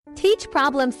Teach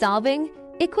problem solving.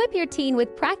 Equip your teen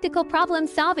with practical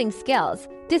problem-solving skills.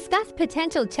 Discuss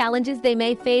potential challenges they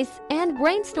may face and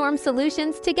brainstorm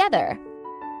solutions together.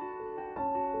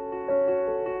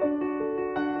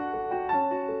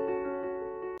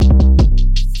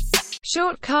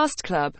 Shortcast Club